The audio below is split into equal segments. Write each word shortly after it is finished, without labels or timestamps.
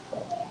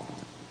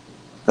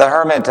The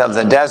hermit of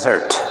the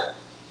desert,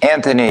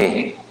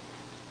 Anthony,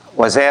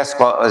 was asked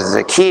what was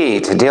the key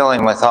to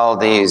dealing with all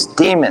these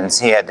demons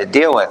he had to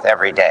deal with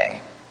every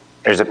day.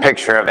 There's a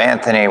picture of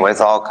Anthony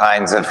with all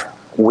kinds of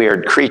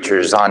weird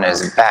creatures on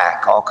his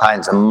back, all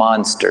kinds of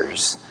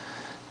monsters.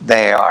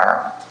 They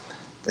are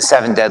the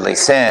 7 deadly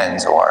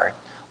sins, or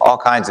all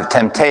kinds of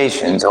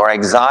temptations, or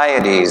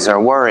anxieties, or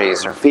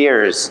worries, or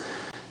fears.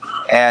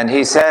 And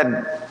he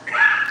said,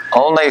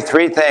 only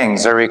 3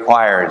 things are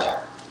required: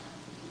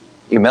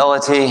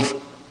 humility,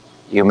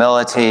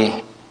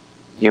 humility,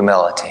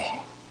 humility.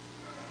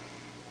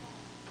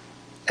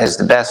 Is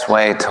the best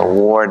way to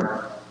ward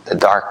the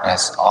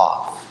darkness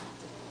off.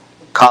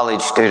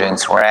 College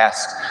students were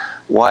asked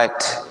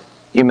what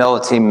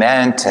humility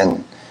meant,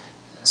 and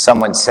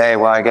some would say,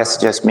 well, I guess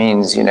it just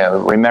means,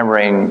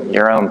 remembering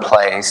your own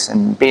place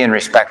and being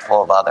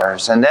respectful of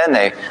others. And then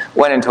they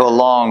went into a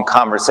long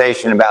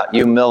conversation about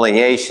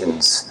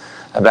humiliations,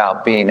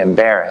 about being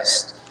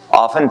embarrassed.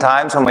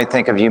 Oftentimes when we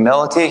think of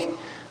humility,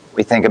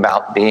 we think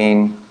about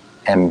being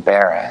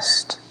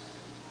embarrassed.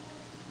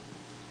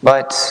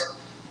 But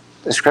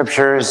the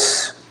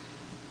scriptures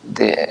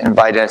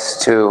invite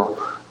us to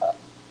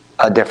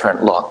a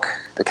different look.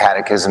 The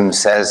Catechism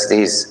says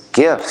these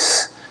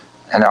gifts,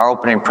 and our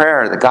opening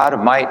prayer, the God of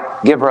might,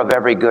 giver of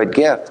every good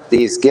gift,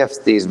 these gifts,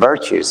 these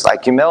virtues,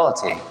 like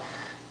humility,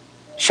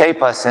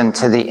 shape us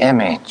into the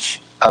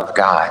image of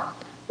God,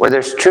 where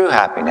there's true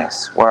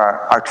happiness,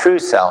 where our true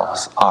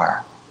selves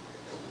are.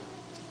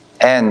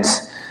 And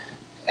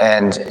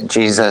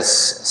Jesus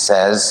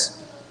says,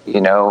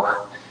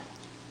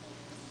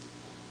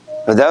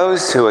 for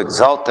those who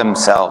exalt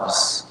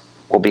themselves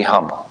will be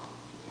humbled,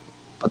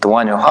 but the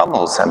one who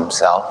humbles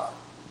himself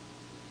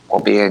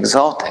will be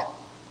exalted.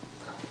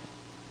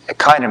 It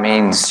kind of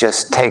means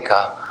just take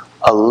a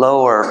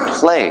lower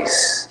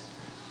place,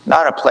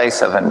 not a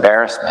place of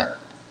embarrassment,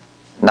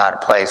 not a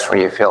place where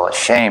you feel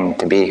ashamed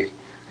to be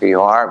who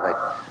you are,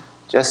 but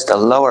just a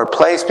lower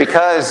place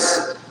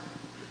because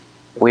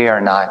we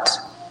are not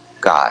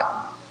God.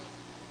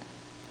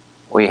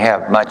 We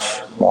have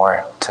much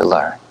more to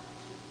learn.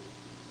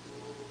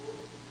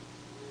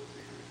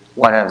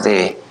 One of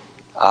the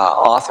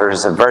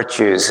authors of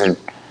Virtues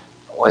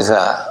was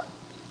a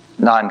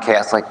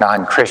non-Catholic,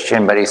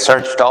 non-Christian, but he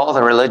searched all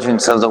the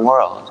religions of the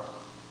world.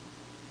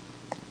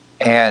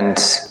 And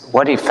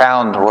what he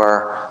found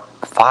were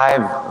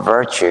 5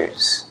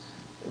 virtues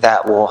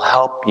that will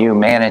help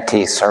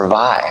humanity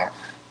survive.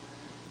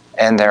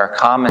 And they're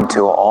common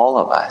to all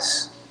of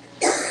us.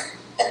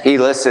 He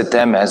listed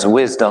them as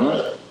wisdom,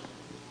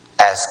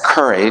 as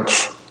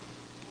courage,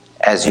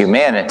 as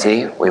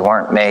humanity. We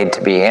weren't made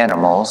to be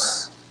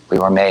animals. We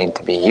were made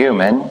to be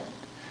human.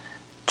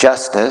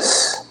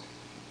 Justice.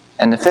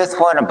 And the 5th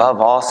one, above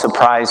all,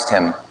 surprised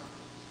him: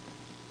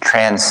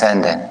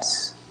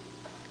 transcendence.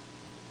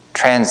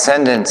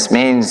 Transcendence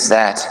means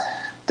that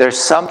there's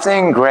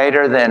something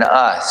greater than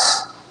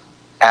us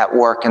at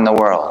work in the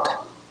world.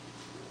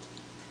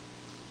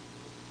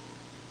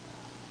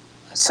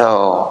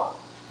 So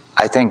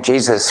I think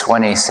Jesus,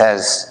 when he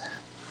says,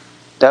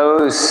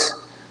 those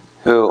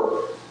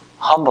who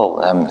humble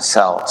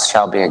themselves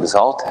shall be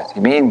exalted, he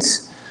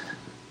means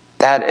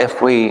that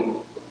if we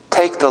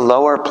take the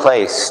lower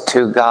place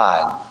to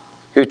God,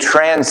 who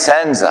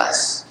transcends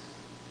us,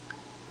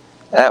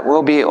 that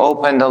we'll be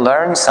open to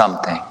learn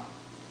something,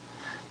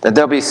 that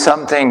there'll be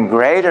something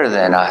greater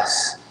than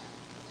us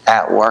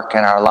at work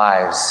in our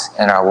lives,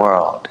 in our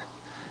world.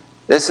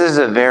 This is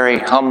a very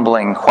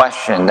humbling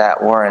question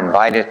that we're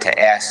invited to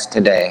ask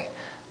today.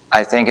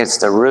 I think it's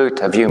the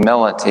root of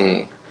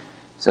humility.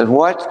 So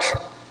what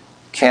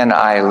can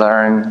I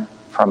learn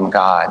from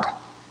God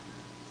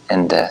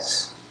in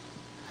this?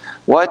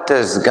 What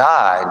does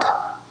God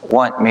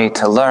want me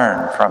to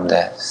learn from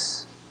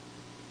this?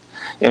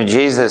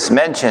 Jesus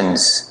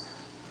mentions,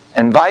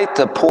 invite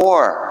the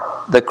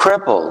poor, the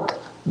crippled,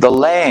 the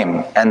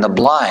lame, and the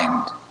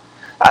blind.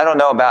 I don't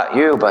know about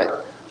you,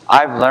 but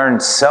I've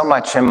learned so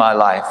much in my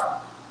life,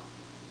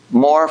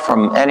 more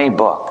from any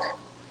book,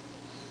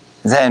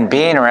 than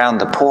being around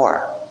the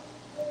poor,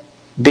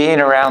 being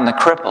around the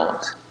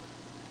crippled,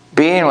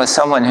 being with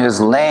someone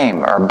who's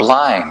lame or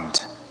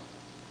blind.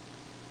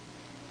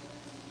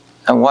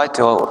 And what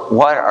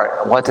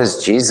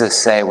does Jesus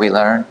say we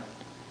learn?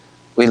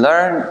 We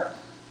learn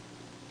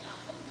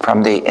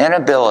from the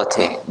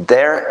inability,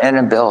 their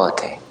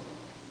inability,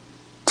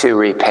 to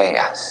repay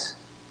us.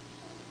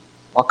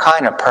 What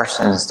kind of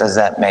persons does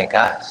that make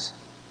us?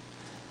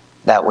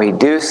 That we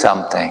do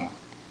something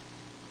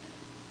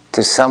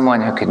to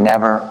someone who could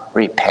never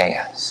repay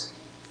us.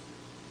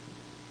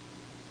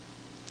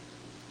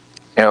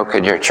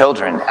 Could your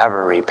children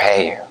ever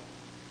repay you?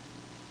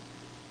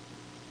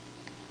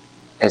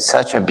 It's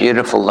such a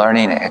beautiful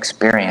learning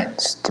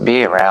experience to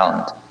be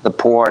around the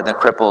poor, the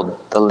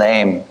crippled, the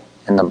lame,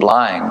 and the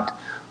blind,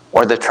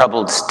 or the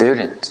troubled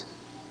student.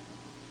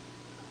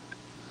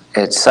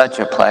 It's such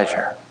a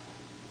pleasure.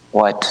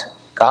 What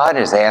God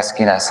is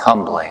asking us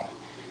humbly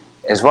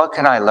is, what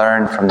can I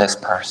learn from this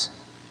person?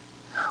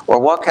 Or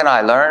what can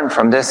I learn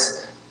from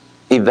this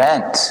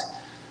event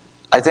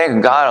I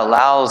think God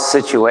allows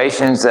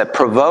situations that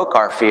provoke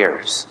our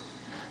fears,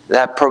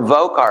 that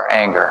provoke our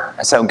anger.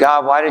 And so,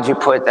 God, why did you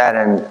put that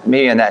in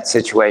me in that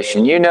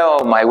situation? You know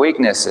my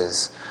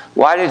weaknesses.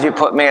 Why did you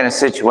put me in a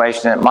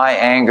situation that my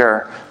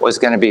anger was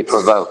going to be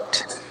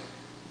provoked?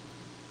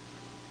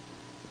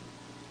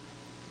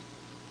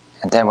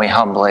 And then we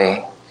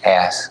humbly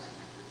ask,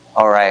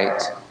 all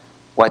right,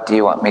 what do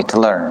you want me to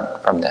learn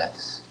from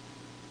this?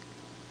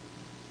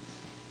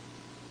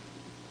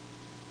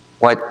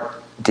 What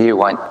do you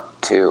want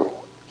to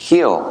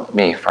heal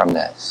me from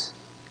this?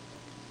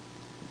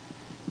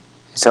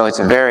 So it's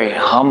a very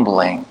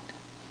humbling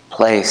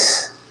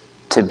place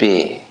to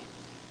be,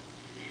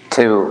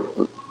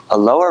 to a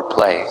lower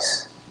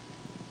place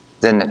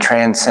than the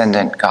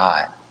transcendent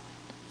God,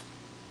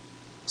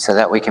 so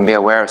that we can be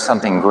aware of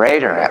something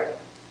greater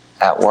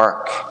at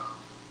work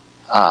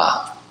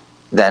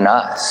than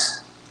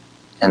us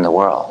in the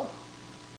world.